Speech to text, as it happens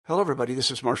Hello, everybody. This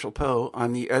is Marshall Poe.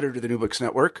 I'm the editor of the New Books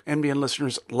Network. NBN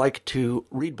listeners like to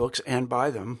read books and buy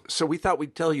them. So we thought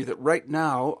we'd tell you that right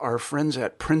now, our friends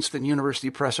at Princeton University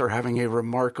Press are having a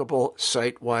remarkable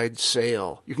site-wide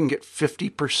sale. You can get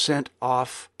 50%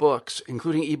 off books,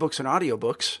 including ebooks and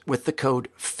audiobooks, with the code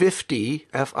 50,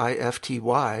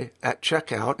 F-I-F-T-Y, at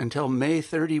checkout until May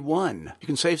 31. You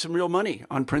can save some real money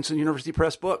on Princeton University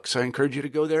Press books. I encourage you to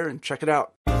go there and check it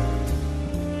out.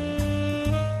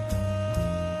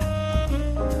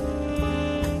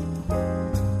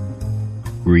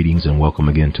 Greetings and welcome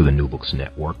again to the New Books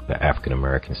Network, the African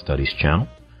American Studies channel.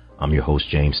 I'm your host,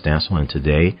 James Stansel, and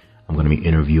today I'm going to be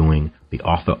interviewing the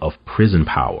author of Prison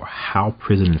Power, How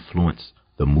Prison Influenced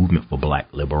the Movement for Black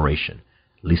Liberation.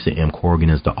 Lisa M. Corrigan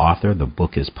is the author. The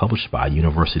book is published by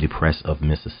University Press of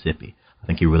Mississippi. I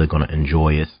think you're really going to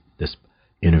enjoy this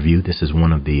interview. This is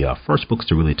one of the first books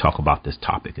to really talk about this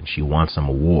topic, and she won some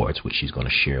awards, which she's going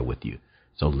to share with you.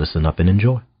 So listen up and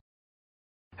enjoy.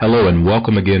 Hello and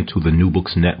welcome again to the New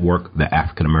Books Network, the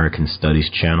African American Studies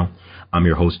channel. I'm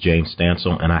your host, James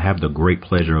Stansel, and I have the great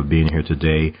pleasure of being here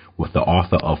today with the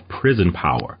author of Prison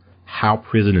Power, How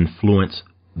Prison Influenced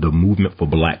the Movement for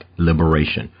Black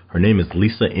Liberation. Her name is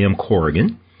Lisa M.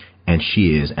 Corrigan, and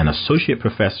she is an associate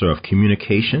professor of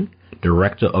communication,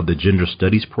 director of the Gender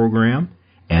Studies program,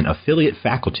 and affiliate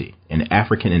faculty in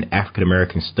African and African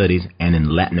American Studies and in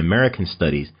Latin American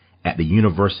Studies at the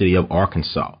University of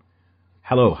Arkansas.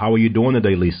 Hello, how are you doing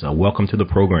today, Lisa? Welcome to the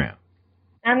program.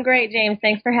 I'm great, James.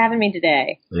 Thanks for having me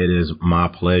today. It is my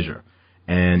pleasure.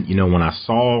 And, when I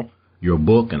saw your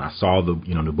book and I saw the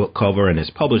book cover, and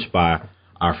it's published by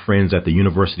our friends at the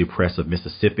University Press of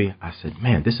Mississippi, I said,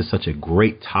 man, this is such a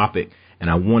great topic, and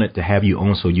I wanted to have you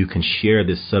on so you can share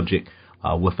this subject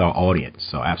with our audience.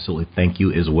 So absolutely thank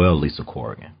you as well, Lisa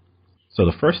Corrigan. So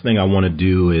the first thing I want to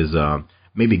do is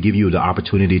maybe give you the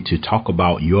opportunity to talk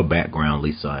about your background,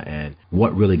 Lisa, and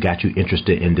what really got you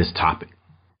interested in this topic.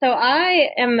 So I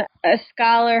am a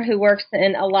scholar who works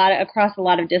across a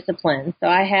lot of disciplines. So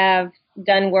I have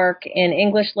done work in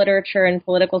English literature and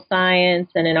political science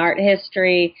and in art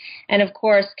history, and of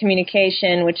course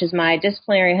communication, which is my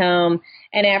disciplinary home,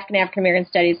 and African American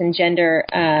studies and gender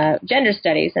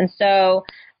studies. And so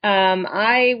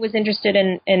I was interested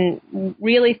in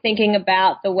really thinking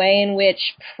about the way in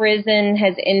which prison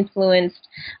has influenced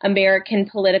American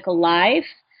political life,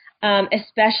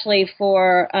 especially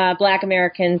for Black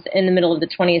Americans in the middle of the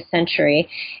 20th century.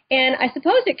 And I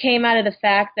suppose it came out of the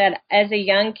fact that as a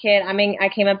young kid, I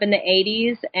came up in the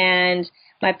 80s and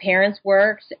my parents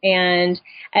worked, and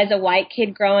as a white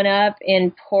kid growing up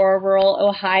in poor rural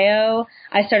Ohio,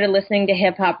 I started listening to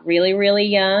hip hop really, really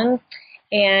young.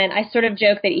 And I sort of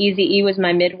joke that Eazy-E was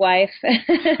my midwife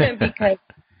because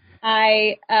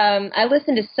I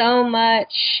listened to so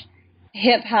much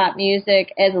hip hop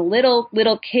music as a little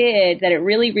kid that it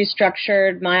really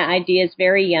restructured my ideas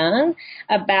very young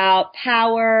about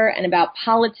power and about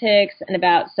politics and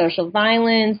about social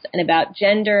violence and about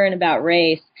gender and about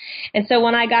race. And so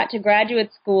when I got to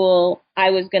graduate school,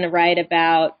 I was going to write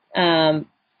about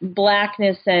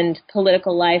Blackness and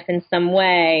political life in some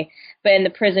way, but in the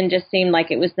prison just seemed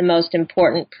like it was the most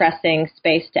important pressing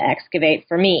space to excavate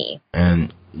for me.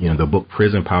 And, the book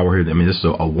Prison Power here, this is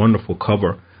a wonderful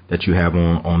cover that you have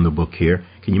on the book here.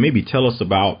 Can you maybe tell us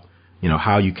about,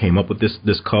 how you came up with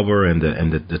this cover and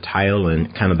the title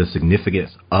and kind of the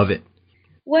significance of it?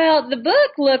 Well, the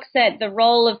book looks at the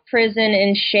role of prison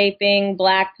in shaping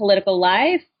Black political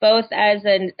life, both as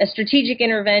a strategic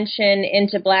intervention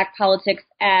into Black politics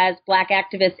as Black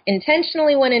activists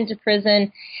intentionally went into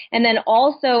prison, and then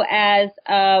also as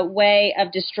a way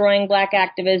of destroying Black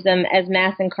activism as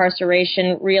mass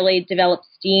incarceration really developed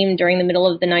steam during the middle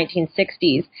of the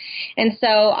 1960s. And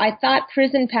so I thought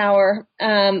Prison Power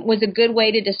was a good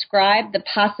way to describe the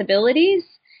possibilities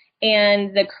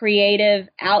and the creative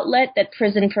outlet that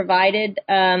prison provided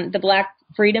the Black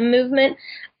freedom movement,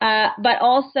 but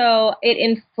also it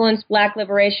influenced Black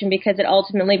liberation because it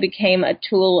ultimately became a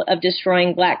tool of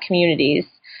destroying Black communities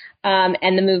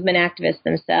and the movement activists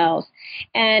themselves.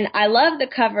 And I love the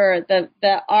cover.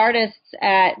 The artists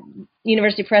at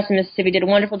University Press in Mississippi did a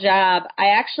wonderful job. I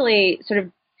actually sort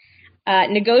of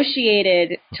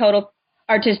negotiated total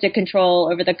artistic control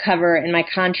over the cover in my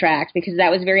contract because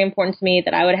that was very important to me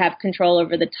that I would have control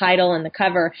over the title and the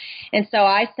cover. And so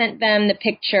I sent them the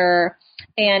picture.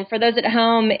 And for those at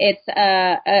home, it's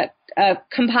a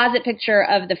composite picture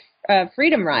of the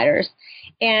Freedom Riders.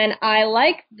 And I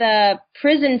like the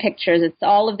prison pictures. It's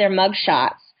all of their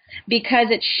mugshots because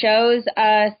it shows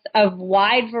us a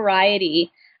wide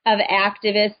variety of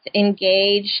activists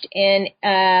engaged in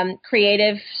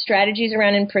creative strategies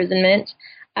around imprisonment.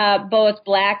 both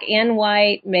black and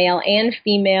white, male and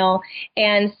female,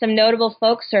 and some notable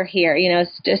folks are here. You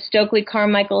know, Stokely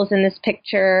Carmichael's in this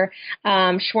picture,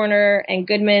 Schwerner and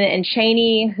Goodman and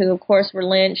Cheney, who of course were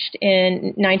lynched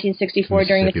in 1964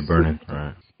 during the burning,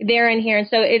 right. They're in here. And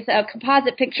so it's a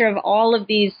composite picture of all of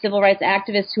these civil rights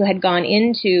activists who had gone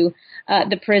into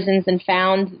the prisons and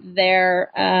found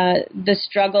the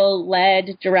struggle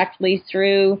led directly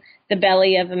through the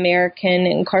belly of American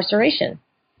incarceration.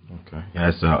 Okay. Yeah,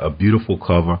 it's a beautiful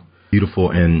cover,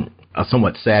 beautiful in a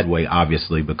somewhat sad way,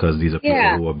 obviously, because these are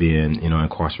people who are being,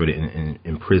 incarcerated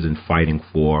in prison fighting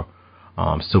for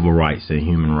civil rights and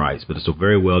human rights. But it's a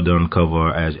very well done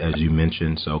cover, as you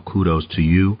mentioned. So kudos to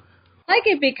you. I like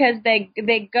it because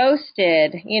they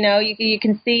ghosted. You know, you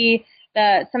can see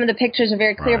some of the pictures are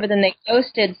very clear, right. But then they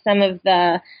ghosted some of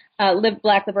the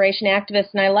Black liberation activists,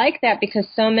 and I like that because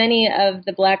so many of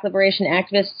the Black liberation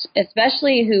activists,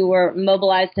 especially who were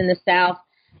mobilized in the South,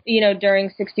 during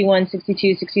 61,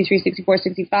 62, 63, 64,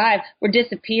 65, were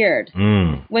disappeared.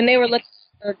 When they were looking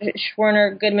for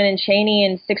Schwerner, Goodman, and Cheney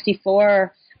in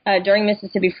 64 during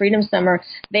Mississippi Freedom Summer,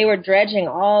 they were dredging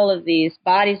all of these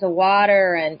bodies of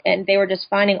water, and they were just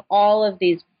finding all of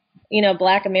these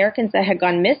Black Americans that had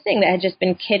gone missing, that had just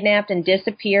been kidnapped and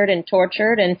disappeared and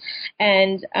tortured,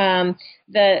 and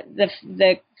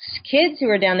the kids who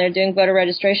were down there doing voter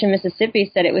registration in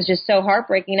Mississippi said it was just so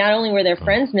heartbreaking. Not only were their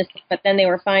friends missing, but then they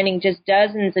were finding just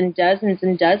dozens and dozens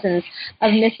and dozens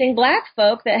of missing Black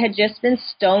folk that had just been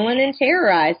stolen and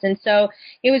terrorized. And so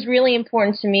it was really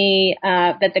important to me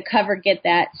that the cover get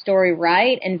that story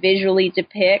right and visually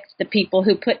depict the people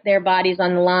who put their bodies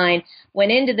on the line,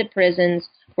 went into the prisons,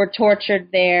 were tortured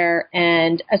there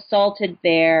and assaulted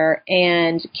there,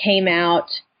 and came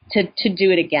out to do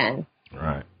it again.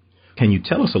 Right. Can you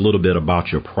tell us a little bit about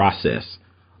your process?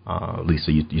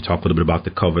 Lisa, you talked a little bit about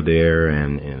the cover there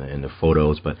and the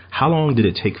photos, but how long did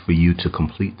it take for you to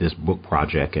complete this book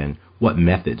project, and what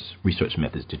research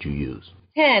methods did you use?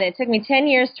 10. It took me 10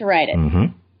 years to write it.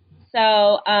 Mm-hmm.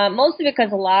 So mostly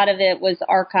because a lot of it was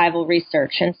archival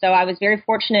research. And so I was very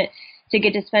fortunate to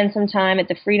get to spend some time at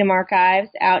the Freedom Archives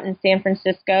out in San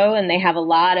Francisco, and they have a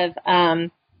lot of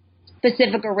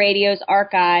Pacifica Radio's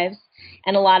archives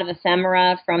and a lot of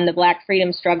ephemera from the Black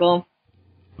freedom struggle.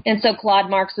 And so Claude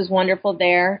Marks was wonderful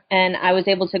there, and I was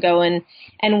able to go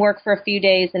and work for a few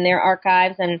days in their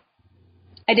archives. And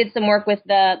I did some work with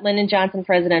the Lyndon Johnson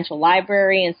Presidential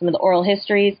Library and some of the oral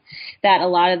histories that a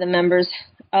lot of the members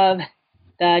of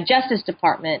the Justice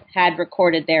Department had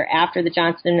recorded there after the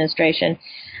Johnson administration.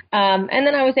 And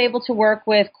then I was able to work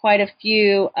with quite a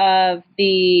few of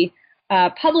the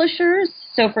publishers.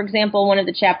 So, for example, one of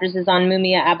the chapters is on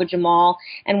Mumia Abu-Jamal,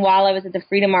 and while I was at the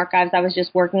Freedom Archives, I was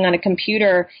just working on a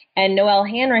computer, and Noelle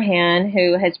Hanrahan,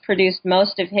 who has produced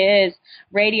most of his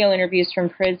radio interviews from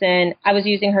prison, I was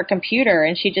using her computer,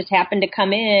 and she just happened to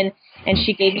come in, and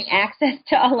she gave me access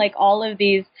to all of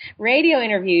these radio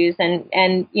interviews and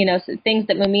things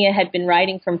that Mumia had been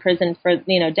writing from prison for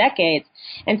decades.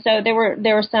 And so there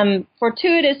were some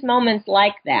fortuitous moments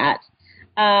like that,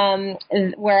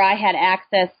 where I had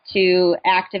access to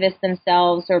activists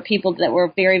themselves or people that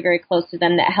were very, very close to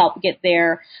them that helped get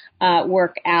their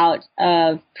work out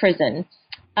of prison.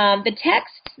 The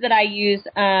texts that I use,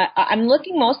 I'm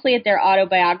looking mostly at their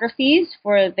autobiographies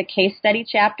for the case study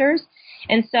chapters.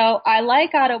 And so I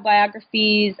like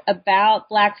autobiographies about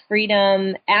Black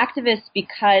freedom activists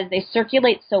because they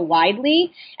circulate so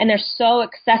widely and they're so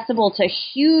accessible to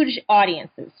huge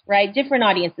audiences, right? Different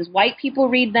audiences. White people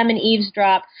read them and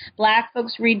eavesdrop. Black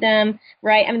folks read them,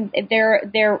 right? I mean,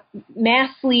 they're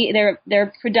massively,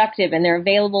 they're productive and they're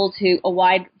available to a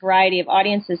wide variety of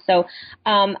audiences. So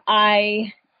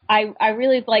I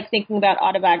really like thinking about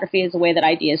autobiography as a way that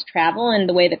ideas travel and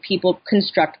the way that people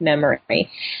construct memory.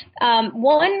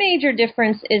 One major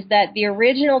difference is that the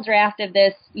original draft of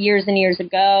this years and years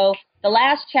ago, the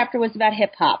last chapter was about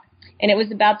hip-hop, and it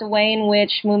was about the way in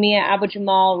which Mumia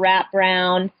Abu-Jamal, Rap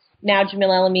Brown, now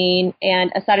Jamil El-Amin, and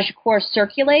Assata Shakur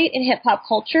circulate in hip-hop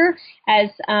culture as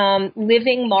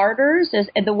living martyrs, as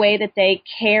the way that they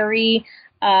carry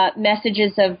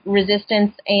messages of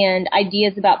resistance and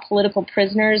ideas about political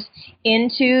prisoners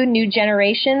into new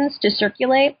generations to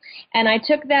circulate. And I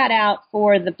took that out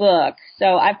for the book.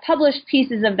 So I've published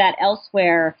pieces of that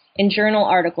elsewhere in journal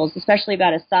articles, especially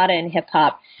about Assata and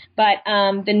hip-hop. But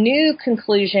the new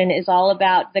conclusion is all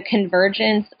about the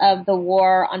convergence of the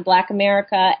war on Black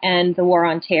America and the war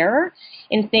on terror,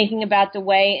 in thinking about the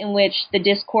way in which the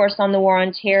discourse on the war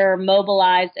on terror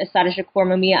mobilized Assata Shakur,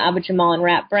 Mumia Abu-Jamal, and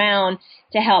Rap Brown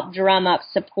to help drum up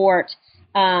support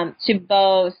to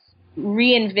both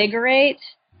reinvigorate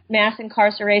mass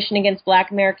incarceration against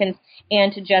Black Americans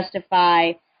and to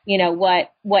justify,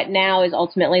 what now is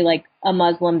ultimately like a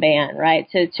Muslim ban, right?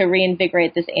 To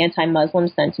reinvigorate this anti-Muslim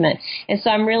sentiment. And so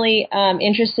I'm really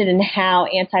interested in how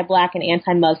anti-Black and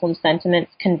anti-Muslim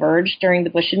sentiments converged during the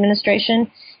Bush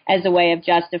administration as a way of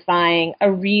justifying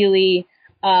a really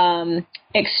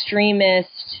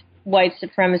extremist white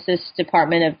supremacist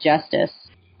Department of Justice.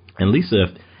 And Lisa,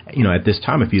 at this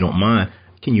time, if you don't mind,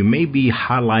 can you maybe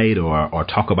highlight or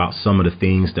talk about some of the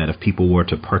things that if people were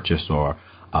to purchase or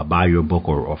buy your book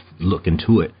or look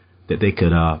into it, that they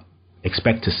could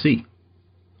expect to see?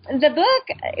 The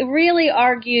book really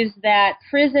argues that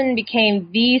prison became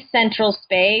the central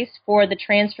space for the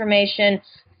transformation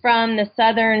from the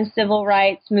Southern civil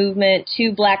rights movement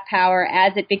to Black Power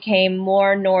as it became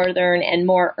more northern and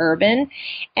more urban.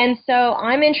 And so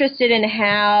I'm interested in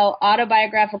how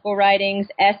autobiographical writings,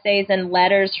 essays, and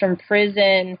letters from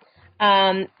prison,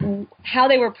 how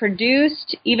they were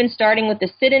produced, even starting with the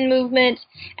sit-in movement,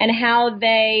 and how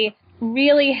they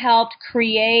really helped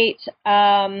create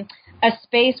a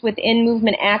space within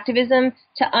movement activism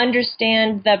to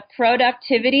understand the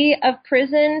productivity of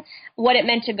prison, what it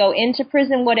meant to go into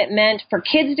prison, what it meant for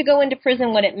kids to go into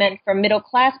prison, what it meant for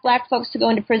middle-class Black folks to go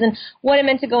into prison, what it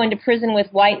meant to go into prison with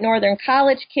white northern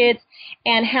college kids,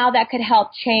 and how that could help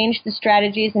change the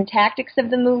strategies and tactics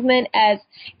of the movement as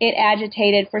it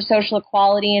agitated for social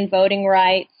equality and voting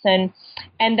rights. And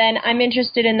then I'm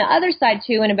interested in the other side,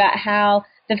 too, and about how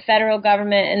the federal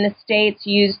government and the states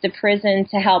used the prison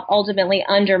to help ultimately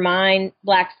undermine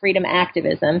Black freedom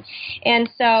activism. And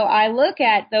so I look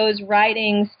at those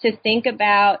writings to think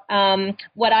about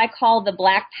what I call the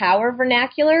Black Power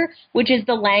vernacular, which is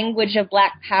the language of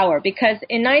Black Power. Because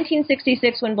in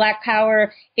 1966, when Black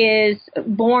Power is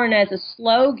born as a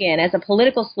slogan, as a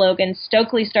political slogan,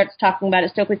 Stokely starts talking about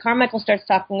it, Stokely Carmichael starts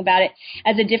talking about it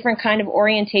as a different kind of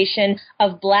orientation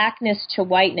of Blackness to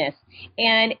whiteness.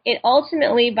 And it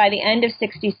ultimately, by the end of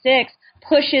 66,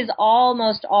 pushes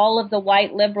almost all of the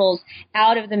white liberals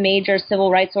out of the major civil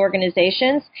rights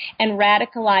organizations and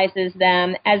radicalizes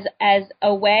them as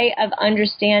a way of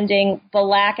understanding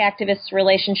Black activists'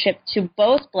 relationship to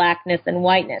both Blackness and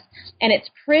whiteness. And it's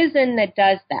prison that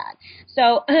does that.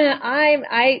 So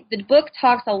the book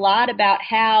talks a lot about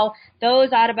how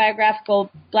those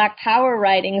autobiographical Black Power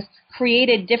writings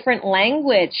created different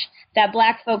language that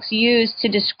Black folks use to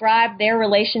describe their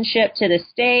relationship to the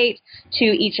state, to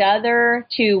each other,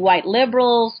 to white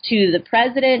liberals, to the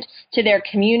president, to their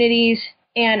communities,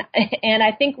 and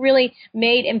I think really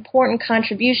made important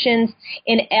contributions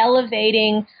in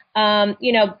elevating,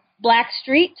 Black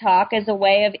street talk as a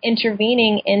way of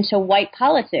intervening into white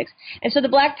politics. And so the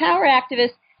Black Power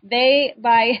activists, they,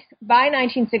 by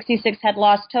 1966, had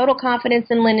lost total confidence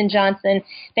in Lyndon Johnson.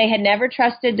 They had never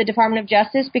trusted the Department of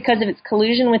Justice because of its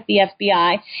collusion with the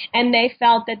FBI, and they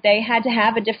felt that they had to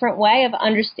have a different way of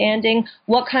understanding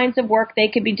what kinds of work they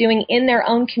could be doing in their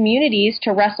own communities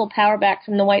to wrestle power back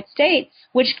from the white state,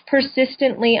 which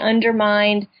persistently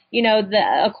undermined,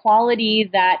 the equality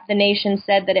that the nation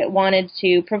said that it wanted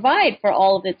to provide for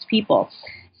all of its people.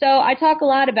 So I talk a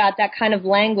lot about that kind of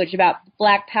language, about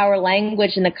Black Power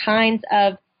language and the kinds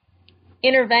of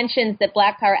interventions that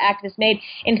Black Power activists made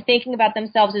in thinking about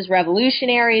themselves as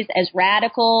revolutionaries, as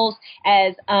radicals,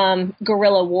 as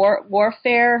guerrilla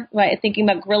warfare, right? Thinking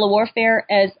about guerrilla warfare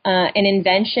as an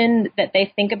invention that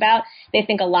they think about. They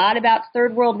think a lot about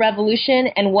Third World Revolution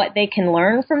and what they can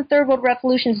learn from Third World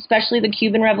Revolutions, especially the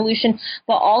Cuban Revolution,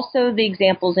 but also the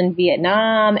examples in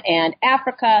Vietnam and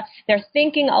Africa. They're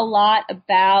thinking a lot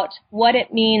about what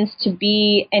it means to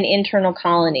be an internal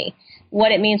colony,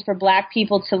 what it means for Black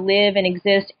people to live and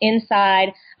exist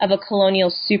inside of a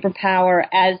colonial superpower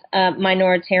as a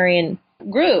minoritarian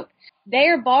group. They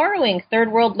are borrowing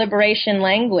Third World liberation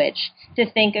language to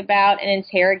think about and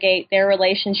interrogate their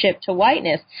relationship to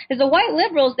whiteness. Because the white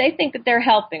liberals, they think that they're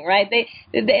helping, right?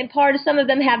 Some of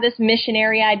them have this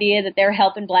missionary idea that they're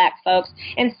helping Black folks,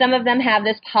 and some of them have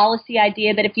this policy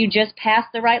idea that if you just pass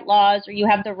the right laws or you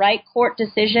have the right court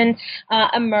decision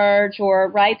emerge, or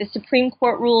right the Supreme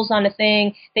Court rules on a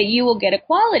thing, that you will get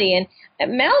equality.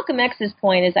 And Malcolm X's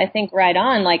point is, I think, right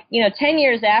on. 10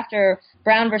 years after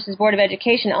Brown versus Board of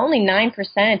Education, only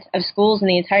 9% of schools in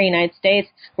the entire United States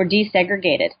were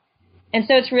desegregated. And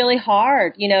so it's really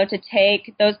hard, to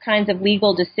take those kinds of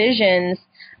legal decisions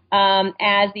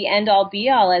as the end-all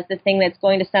be-all, as the thing that's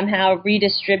going to somehow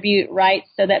redistribute rights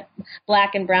so that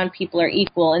black and brown people are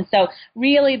equal. And so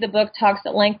really the book talks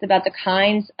at length about the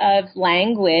kinds of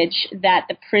language that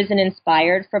the prison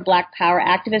inspired for black power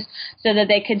activists so that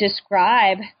they could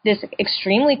describe this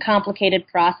extremely complicated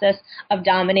process of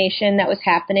domination that was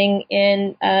happening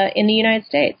in the United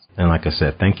States. And like I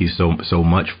said, thank you so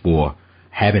much for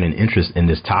having an interest in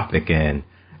this topic and,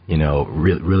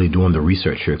 really doing the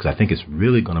research here, because I think it's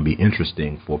really going to be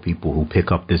interesting for people who pick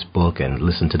up this book and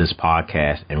listen to this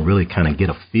podcast and really kind of get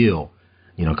a feel,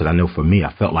 because I know for me,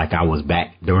 I felt like I was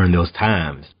back during those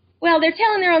times. Well, they're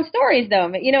telling their own stories,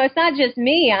 though. It's not just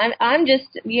me. I'm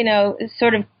just,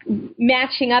 sort of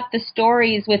matching up the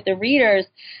stories with the readers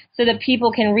so that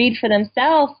people can read for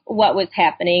themselves what was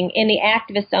happening in the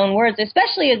activist's own words,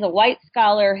 especially as a white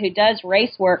scholar who does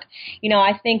race work.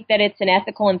 I think that it's an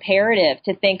ethical imperative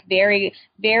to think very,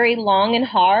 very long and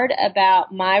hard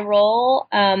about my role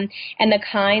and the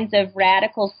kinds of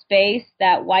radical space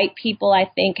that white people,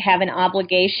 I think, have an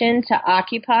obligation to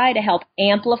occupy to help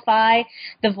amplify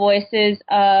the voices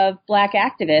of black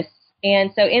activists.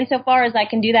 And so insofar as I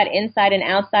can do that inside and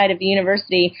outside of the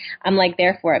university, I'm like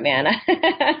there for it, man.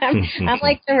 I'm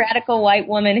like the radical white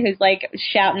woman who's like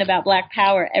shouting about black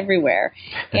power everywhere.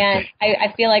 And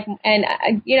I feel like,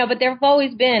 but there have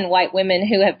always been white women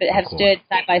who have stood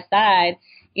side by side,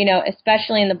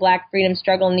 especially in the black freedom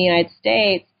struggle in the United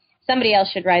States. Somebody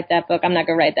else should write that book. I'm not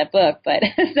going to write that book, but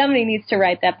somebody needs to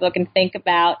write that book and think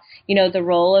about, the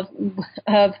role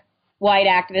of white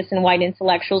activists and white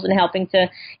intellectuals in helping to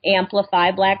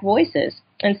amplify black voices.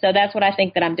 And so that's what I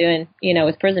think that I'm doing,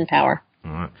 with Prison Power.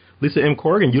 All right. Lisa M.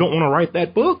 Corrigan, you don't want to write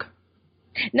that book?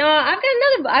 No,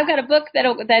 I've got a book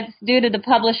that's due to the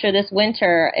publisher this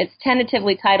winter. It's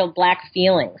tentatively titled Black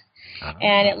Feelings.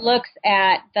 And it looks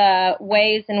at the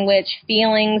ways in which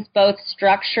feelings both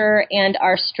structure and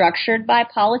are structured by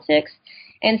politics.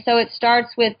 And so it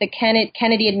starts with the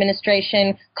Kennedy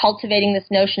administration cultivating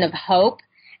this notion of hope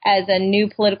as a new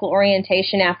political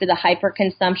orientation after the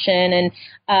hyperconsumption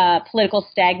and political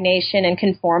stagnation and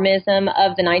conformism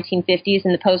of the 1950s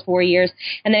and the post-war years.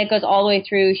 And then it goes all the way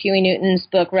through Huey Newton's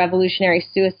book, Revolutionary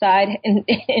Suicide,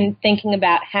 in thinking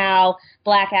about how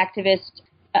black activists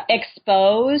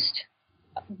exposed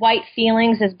white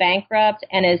feelings as bankrupt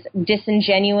and as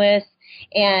disingenuous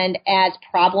and as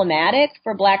problematic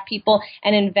for black people,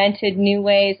 and invented new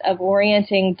ways of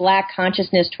orienting black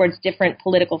consciousness towards different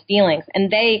political feelings. And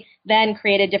they then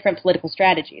created different political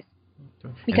strategies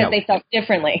because they felt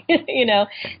differently,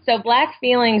 So Black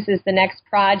Feelings is the next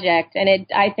project, and it,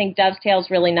 I think,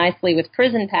 dovetails really nicely with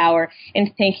Prison Power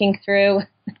in thinking through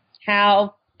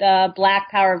how the black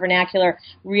power vernacular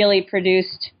really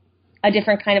produced a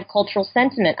different kind of cultural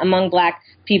sentiment among black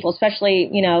people, especially,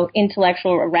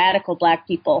 intellectual or radical black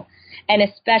people, and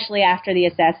especially after the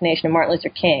assassination of Martin Luther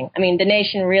King. I mean, the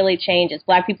nation really changes.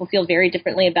 Black people feel very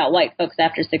differently about white folks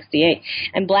after 68,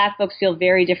 and black folks feel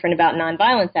very different about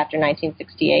nonviolence after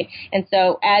 1968. And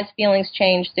so as feelings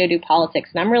change, so do politics.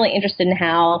 And I'm really interested in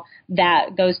how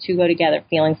those two go together,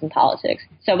 feelings and politics.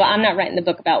 So, but I'm not writing the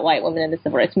book about white women in the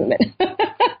civil rights movement.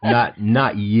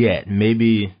 Not yet.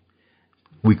 Maybe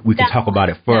we can talk about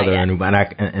it further,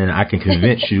 and I can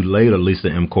convince you later, Lisa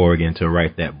M. Corrigan, to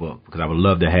write that book, because I would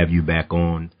love to have you back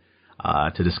on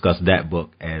to discuss that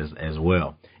book as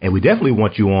well. And we definitely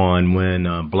want you on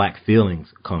when Black Feelings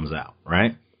comes out,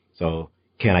 right? So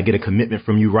can I get a commitment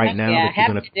from you right now? Yeah,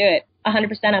 happy to do it.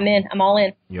 100%, I'm in. I'm all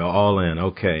in. You're all in.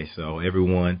 Okay, so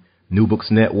everyone, New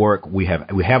Books Network, we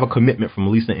have a commitment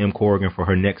from Lisa M. Corrigan for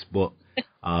her next book,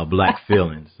 Black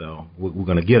Feelings. So we're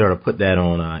going to get her to put that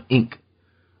on ink.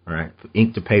 All right,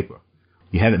 ink to paper.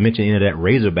 You haven't mentioned any of that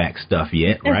Razorback stuff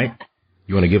yet, right?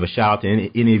 You want to give a shout out to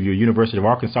any of your University of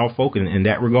Arkansas folk in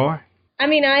that regard? I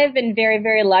mean, I have been very,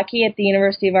 very lucky at the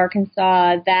University of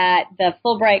Arkansas that the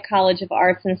Fulbright College of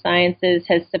Arts and Sciences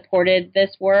has supported this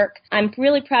work. I'm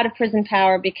really proud of Prison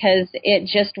Power because it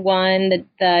just won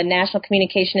the National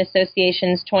Communication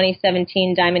Association's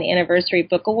 2017 Diamond Anniversary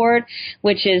Book Award,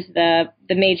 which is the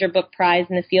major book prize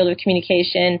in the field of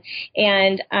communication.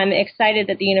 And I'm excited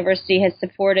that the university has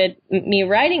supported me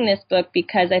writing this book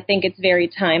because I think it's very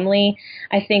timely.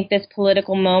 I think this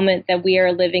political moment that we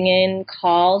are living in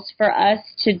calls for us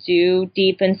to do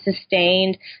deep and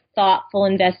sustained thoughtful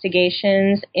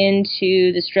investigations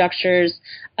into the structures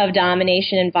of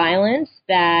domination and violence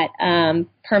that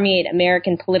permeate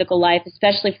American political life,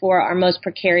 especially for our most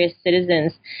precarious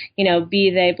citizens,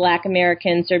 be they Black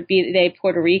Americans or be they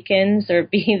Puerto Ricans or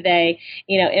be they,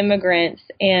 immigrants.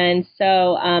 And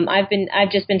so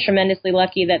I've just been tremendously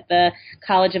lucky that the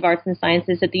College of Arts and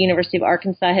Sciences at the University of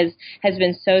Arkansas has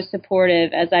been so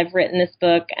supportive as I've written this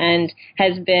book and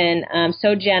has been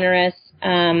so generous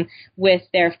with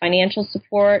their financial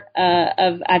support.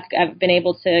 I've been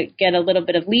able to get a little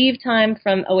bit of leave time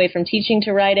away from teaching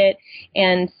to write it,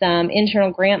 and some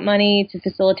internal grant money to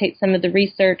facilitate some of the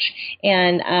research.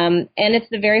 And it's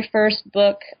the very first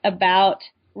book about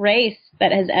race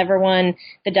that has ever won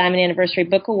the Diamond Anniversary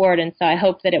Book Award, and so I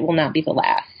hope that it will not be the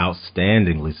last.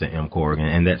 Outstanding, Lisa M. Corrigan,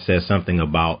 and that says something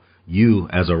about you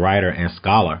as a writer and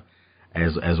scholar,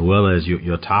 as well as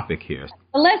your topic here.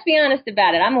 Well, let's be honest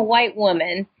about it. I'm a white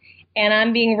woman, and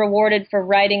I'm being rewarded for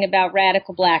writing about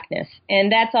radical blackness,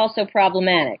 and that's also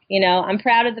problematic. I'm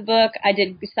proud of the book. I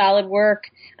did solid work.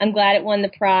 I'm glad it won the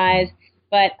prize.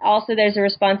 But also there's a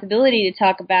responsibility to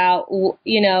talk about,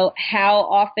 how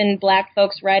often Black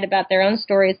folks write about their own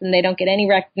stories and they don't get any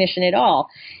recognition at all.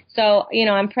 So,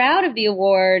 I'm proud of the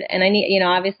award, and I need,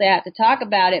 obviously I have to talk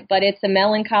about it, but it's a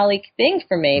melancholy thing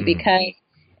for me because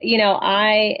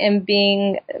I am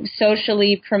being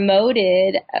socially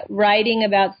promoted writing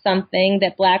about something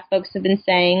that Black folks have been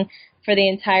saying for the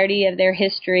entirety of their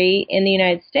history in the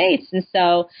United States. And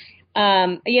so,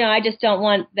 I just don't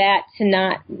want that to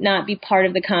not be part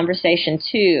of the conversation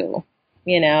too,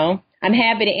 I'm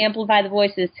happy to amplify the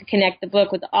voices to connect the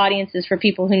book with audiences for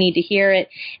people who need to hear it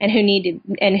and who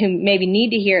maybe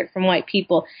need to hear it from white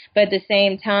people. But at the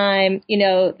same time,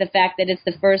 the fact that it's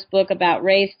the first book about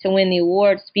race to win the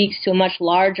award speaks to a much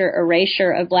larger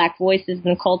erasure of Black voices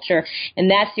and culture,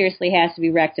 and that seriously has to be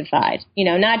rectified.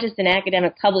 Not just in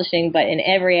academic publishing, but in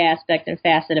every aspect and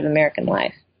facet of American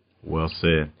life. Well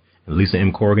said. Lisa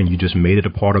M. Corrigan, you just made it a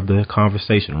part of the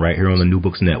conversation right here on the New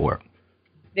Books Network.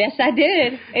 Yes, I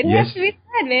did. It has to be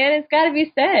said, man. It's got to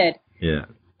be said. Yeah.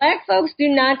 Black folks do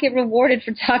not get rewarded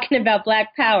for talking about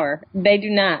Black power. They do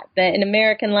not. That in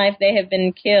American life, they have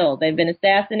been killed. They've been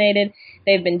assassinated.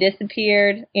 They've been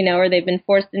disappeared, or they've been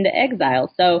forced into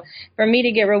exile. So for me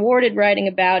to get rewarded writing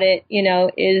about it,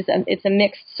 it's a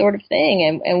mixed sort of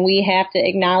thing. And we have to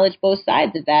acknowledge both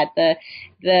sides of that.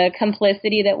 The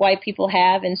complicity that white people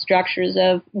have in structures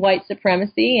of white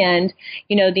supremacy and,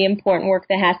 the important work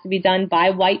that has to be done by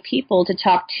white people to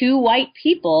talk to white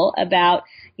people about,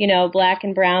 Black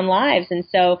and brown lives. And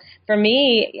so for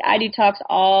me, I do talks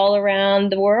all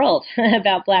around the world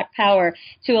about Black power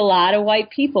to a lot of white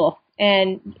people.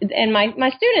 And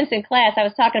my students in class, I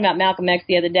was talking about Malcolm X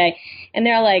the other day, and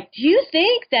they're like, do you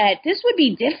think that this would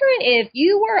be different if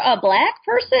you were a Black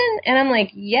person? And I'm like,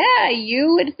 yeah,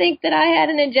 you would think that I had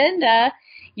an agenda.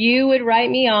 You would write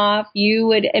me off. You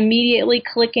would immediately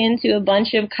click into a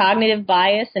bunch of cognitive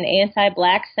bias and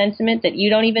anti-Black sentiment that you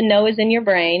don't even know is in your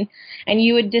brain, and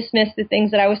you would dismiss the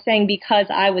things that I was saying because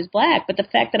I was Black. But the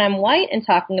fact that I'm white and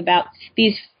talking about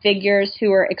these figures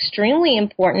who are extremely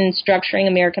important in structuring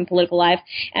American political life,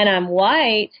 and I'm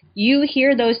white, you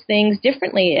hear those things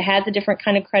differently. It has a different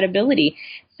kind of credibility.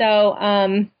 So,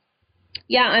 I'm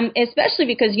especially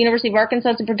because University of Arkansas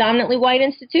is a predominantly white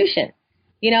institution.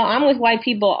 I'm with white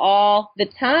people all the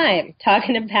time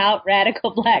talking about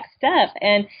radical Black stuff.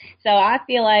 And so I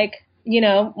feel like,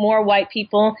 more white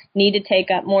people need to take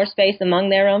up more space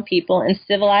among their own people and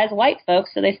civilize white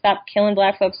folks so they stop killing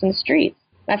Black folks in the streets.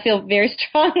 I feel very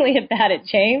strongly about it,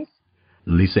 James.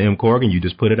 Lisa M. Corrigan, you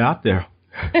just put it out there.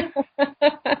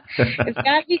 It's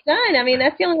got to be done. I mean,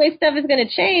 that's the only way stuff is going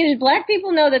to change. Black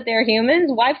people know that they're humans.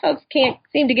 White folks can't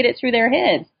seem to get it through their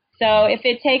heads. So if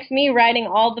it takes me writing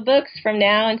all the books from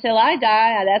now until I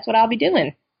die, that's what I'll be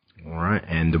doing. All right.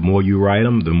 And the more you write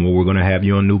them, the more we're going to have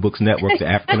you on New Books Network, the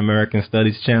African American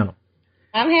Studies channel.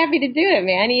 I'm happy to do it,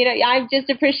 man. I just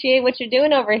appreciate what you're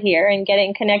doing over here and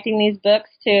connecting these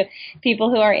books to people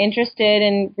who are interested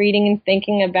in reading and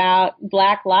thinking about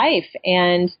Black life.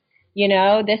 And,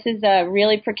 this is a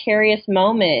really precarious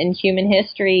moment in human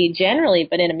history generally,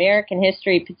 but in American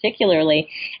history particularly.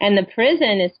 And the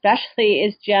prison especially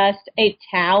is just a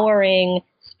towering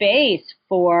space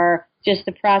for just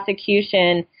the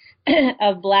prosecution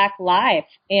of Black life.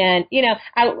 And,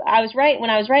 I was right when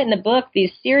I was writing the book,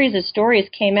 these series of stories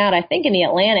came out, I think in the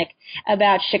Atlantic,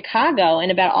 about Chicago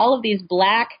and about all of these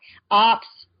Black ops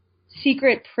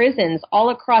secret prisons all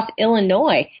across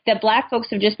Illinois that black folks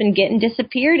have just been getting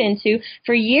disappeared into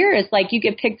for years. Like, you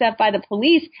get picked up by the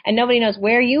police and nobody knows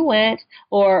where you went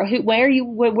or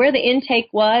where the intake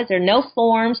was, or no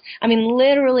forms. I mean,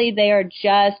 literally, they are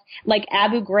just like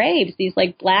Abu Ghraibs, these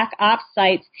like black ops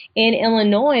sites in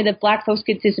Illinois that black folks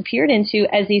get disappeared into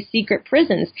as these secret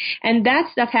prisons. And that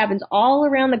stuff happens all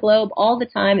around the globe all the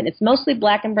time, and it's mostly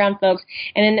black and brown folks.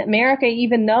 And in America,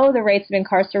 even though the rates of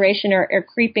incarceration are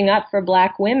creeping up for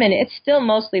black women, it's still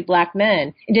mostly black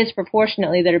men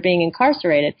disproportionately that are being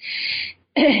incarcerated.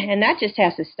 And that just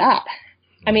has to stop.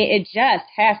 I mean, it just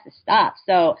has to stop.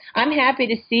 So I'm happy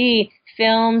to see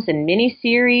films and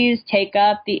miniseries take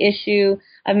up the issue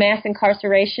of mass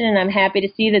incarceration, and I'm happy to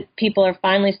see that people are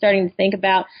finally starting to think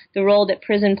about the role that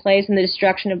prison plays in the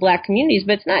destruction of black communities.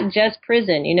 But it's not just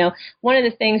prison. You know, one of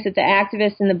the things that the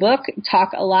activists in the book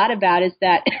talk a lot about is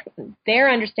that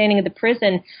their understanding of the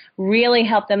prison really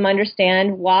helped them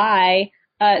understand why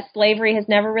slavery has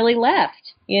never really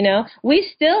left. You know,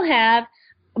 we still have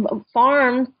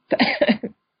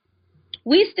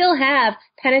we still have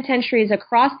penitentiaries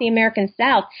across the American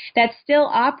South that still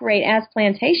operate as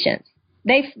plantations.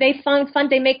 They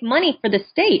make money for the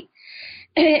state.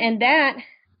 And that,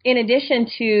 in addition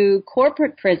to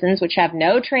corporate prisons, which have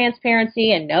no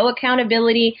transparency and no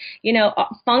accountability, you know,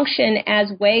 function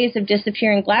as ways of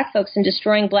disappearing black folks and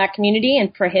destroying black community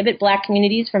and prohibit black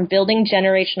communities from building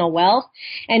generational wealth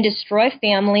and destroy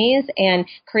families and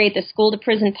create the school to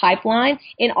prison pipeline.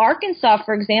 In Arkansas,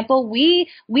 for example, we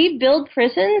build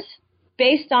prisons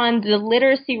based on the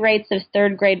literacy rates of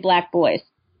third grade black boys.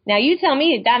 Now, you tell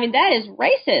me, I mean, that is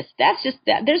racist. That's just,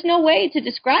 there's no way to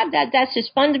describe that. That's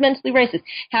just fundamentally racist.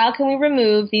 How can we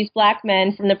remove these black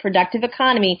men from the productive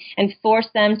economy and force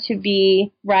them to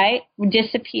be,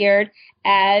 disappeared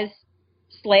as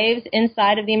slaves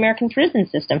inside of the American prison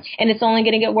system? And it's only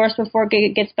going to get worse before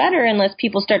it gets better unless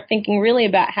people start thinking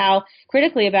really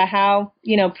critically about how,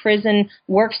 you know, prison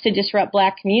works to disrupt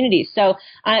black communities. So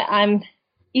I'm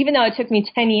even though it took me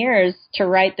 10 years to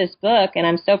write this book, and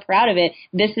I'm so proud of it,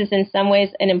 this is in some ways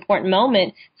an important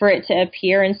moment for it to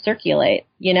appear and circulate,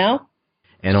 you know?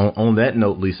 And on that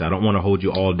note, Lisa, I don't want to hold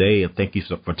you all day. And thank you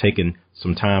for taking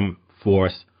some time for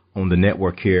us on the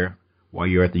network here while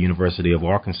you're at the University of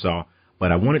Arkansas.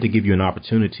 But I wanted to give you an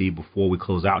opportunity before we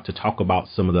close out to talk about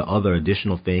some of the other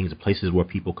additional things, the places where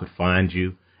people could find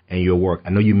you and your work. I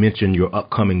know you mentioned your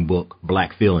upcoming book,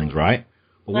 Black Feelings, right?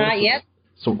 Yes.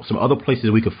 So some other places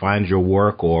we could find your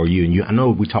work, or you. I know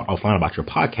we talked offline about your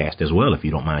podcast as well, if you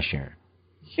don't mind sharing.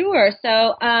 Sure.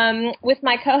 So with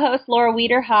my co-host Laura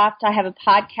Wiederhoft, I have a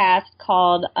podcast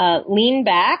called Lean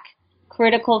Back,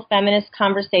 Critical Feminist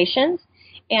Conversations.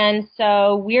 And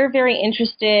so we're very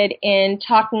interested in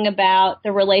talking about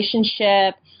the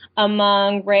relationship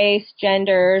among race,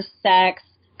 gender, sex,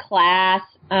 class,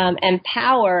 and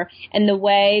power, and the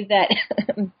way that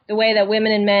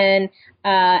women and men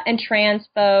and trans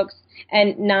folks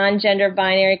and non-gender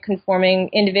binary conforming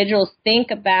individuals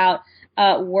think about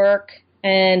work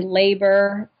and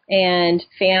labor and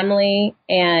family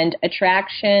and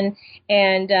attraction.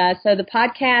 And so the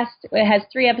podcast has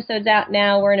 3 episodes out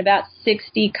now. We're in about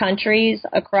 60 countries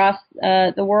across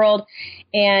the world.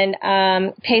 And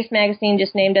Pace Magazine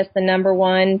just named us the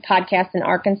 #1 podcast in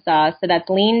Arkansas. So that's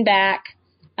Lean Back.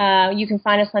 You can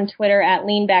find us on Twitter at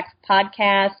Lean Back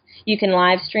Podcast. You can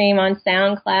live stream on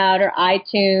SoundCloud or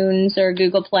iTunes or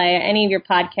Google Play. Any of your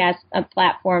podcast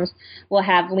platforms will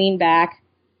have Lean Back.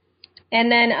 And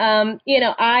then,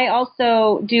 I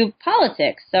also do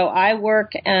politics. So I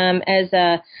work as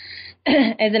an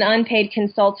unpaid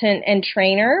consultant and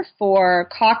trainer for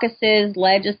caucuses,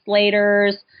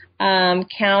 legislators,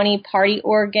 county party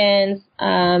organs,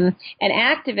 and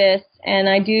activists. And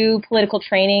I do political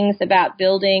trainings about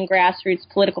building grassroots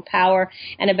political power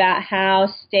and about how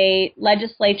state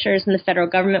legislatures and the federal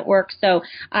government work. So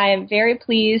I am very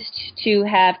pleased to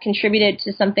have contributed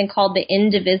to something called the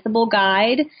Indivisible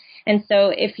Guide. And so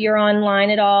if you're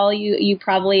online at all, you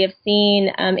probably have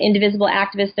seen Indivisible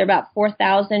Activists. There are about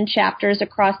 4,000 chapters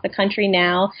across the country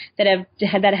now that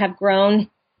have grown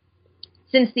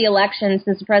since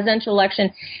the presidential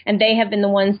election, and they have been the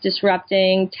ones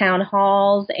disrupting town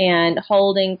halls and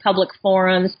holding public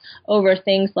forums over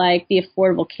things like the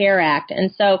Affordable Care Act.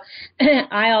 And so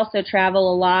I also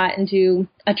travel a lot and do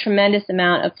a tremendous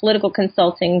amount of political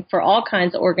consulting for all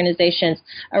kinds of organizations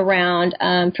around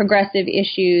progressive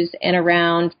issues and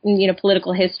around,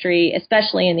 political history,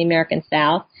 especially in the American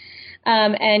South.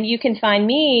 And you can find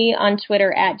me on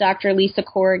Twitter at Dr. Lisa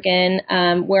Corrigan,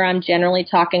 where I'm generally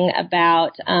talking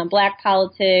about Black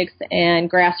politics and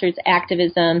grassroots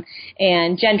activism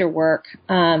and gender work.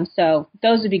 So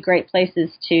those would be great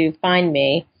places to find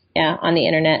me, on the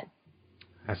internet.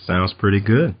 That sounds pretty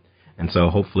good. And so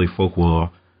hopefully folk will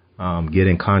get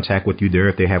in contact with you there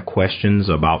if they have questions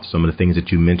about some of the things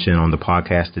that you mentioned on the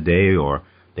podcast today, or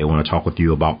they want to talk with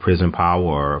you about Prison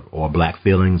Power or Black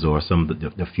Feelings or some of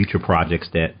the future projects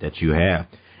that you have.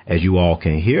 As you all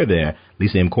can hear there,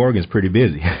 Lisa M. Corrigan is pretty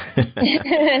busy.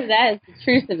 That is the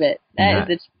truth of it.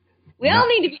 We all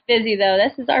need to be busy, though.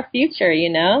 This is our future,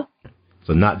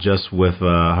 So not just with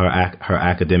her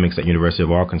academics at University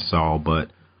of Arkansas,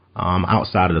 but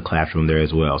outside of the classroom there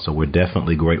as well. So we're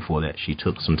definitely grateful that she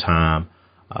took some time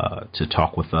to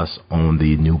talk with us on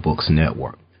the New Books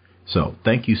Network. So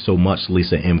thank you so much,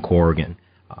 Lisa M. Corrigan,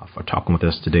 for talking with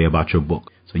us today about your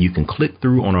book. So you can click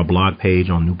through on our blog page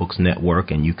on New Books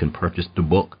Network and you can purchase the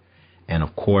book. And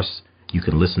of course, you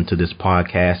can listen to this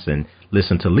podcast and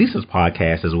listen to Lisa's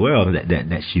podcast as well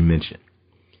that she mentioned.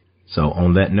 So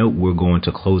on that note, we're going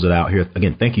to close it out here.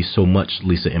 Again, thank you so much,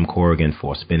 Lisa M. Corrigan,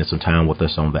 for spending some time with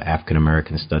us on the African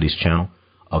American Studies channel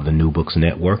of the New Books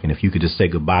Network. And if you could just say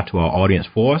goodbye to our audience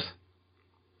for us.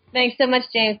 Thanks so much,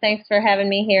 James. Thanks for having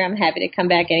me here. I'm happy to come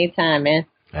back anytime, man.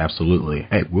 Absolutely.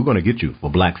 Hey, we're going to get you for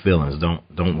Black Feelings.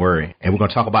 Don't worry. And we're going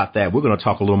to talk about that. We're going to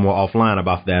talk a little more offline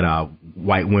about that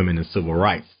white women and civil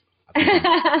rights.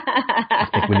 I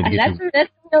think we need to get that's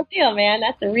a real deal, man.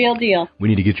 That's a real deal. We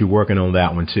need to get you working on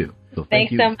that one, too. So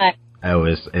Thanks so much. Oh,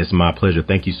 it's my pleasure.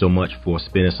 Thank you so much for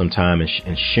spending some time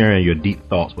and sharing your deep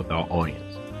thoughts with our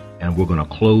audience. And we're going to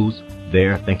close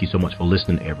there. Thank you so much for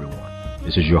listening, everyone.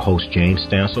 This is your host, James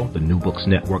Stansel, the New Books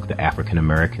Network, the African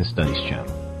American Studies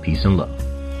channel. Peace and love.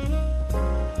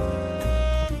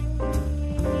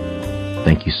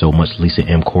 Thank you so much, Lisa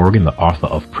M. Corrigan, the author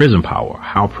of Prison Power,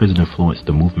 How Prison Influenced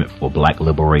the Movement for Black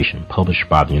Liberation, published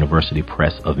by the University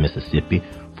Press of Mississippi,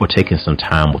 for taking some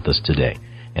time with us today.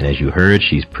 And as you heard,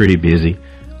 she's pretty busy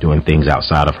doing things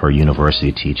outside of her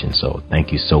university teaching. So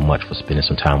thank you so much for spending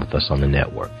some time with us on the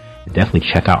network. Definitely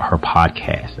check out her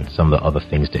podcast and some of the other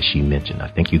things that she mentioned.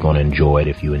 I think you're going to enjoy it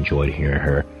if you enjoyed hearing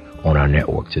her on our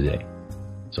network today.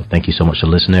 So thank you so much for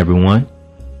listening, everyone.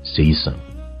 See you soon.